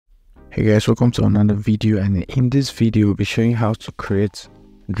Hey guys, welcome to another video, and in this video we'll be showing how to create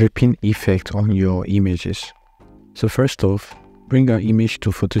dripping effect on your images. So first off, bring our image to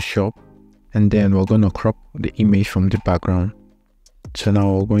Photoshop, and then we're going to crop the image from the background. So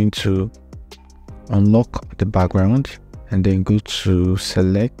now we're going to unlock the background and then go to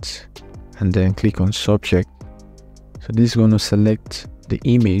select and then click on subject. So this is going to select the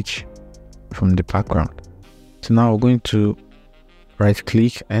image from the background. So now we're going to right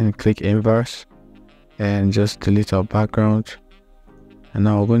click and click inverse and just delete our background. And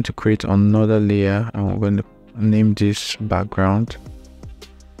now we're going to create another layer and we're going to name this background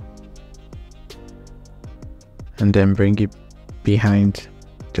and then bring it behind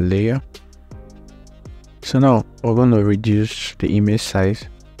the layer. So now we're going to reduce the image size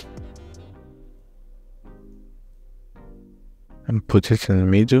and put it in the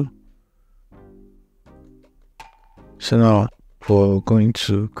middle. So now we're going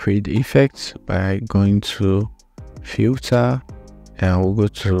to create effects by going to filter and we'll go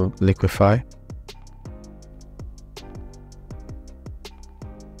to liquify.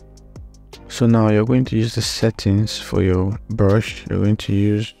 So now you're going to use the settings for your brush. You're going to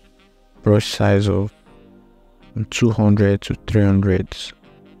use brush size of 200 to 300.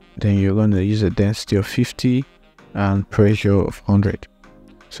 Then you're going to use a density of 50 and pressure of 100.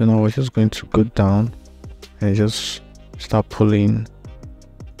 So now we're just going to go down and just start pulling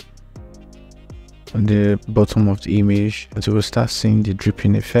on the bottom of the image until we start seeing the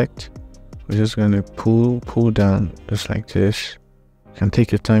dripping effect. We're just going to pull down just like this. You can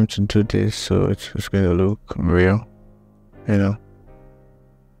take your time to do this so it's just going to look real, you know.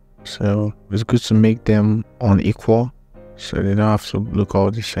 So it's good to make them unequal so they don't have to look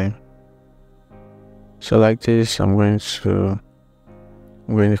all the same. So like this, I'm going to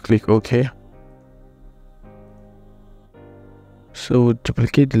click OK. So we'll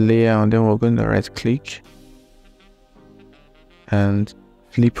duplicate the layer and then we're going to right click and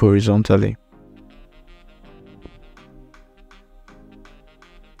flip horizontally.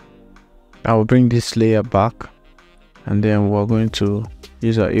 I will bring this layer back and then we're going to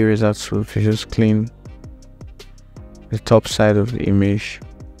use our eraser tool to just clean the top side of the image,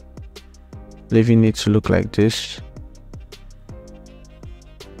 leaving it to look like this.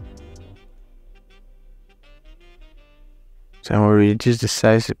 So I'm going to reduce the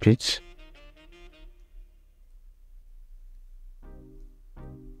size a bit.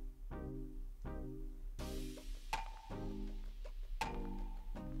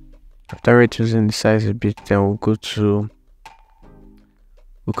 After reducing the size a bit, then we'll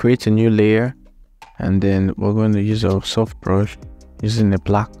create a new layer and then we're going to use our soft brush using a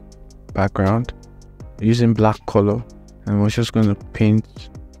black background, using black color, and we're just going to paint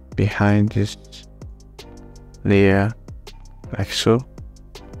behind this layer like so.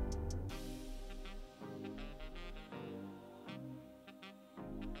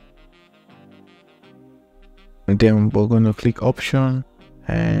 And then we're going to click option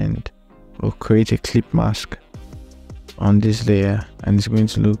and we'll create a clip mask on this layer, and it's going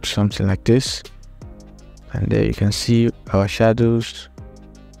to look something like this. And there you can see our shadows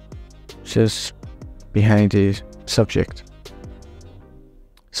just behind the subject.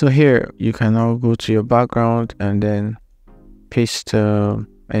 So here you can now go to your background and then paste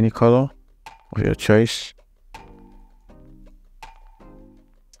any color of your choice,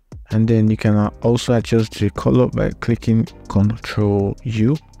 and then you can also adjust the color by clicking Ctrl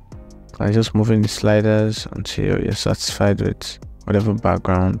U and just moving the sliders until you're satisfied with whatever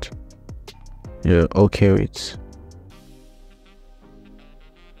background you're okay with.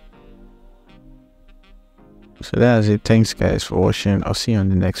 So that's it. Thanks guys for watching. I'll see you on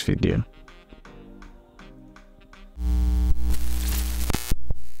the next video.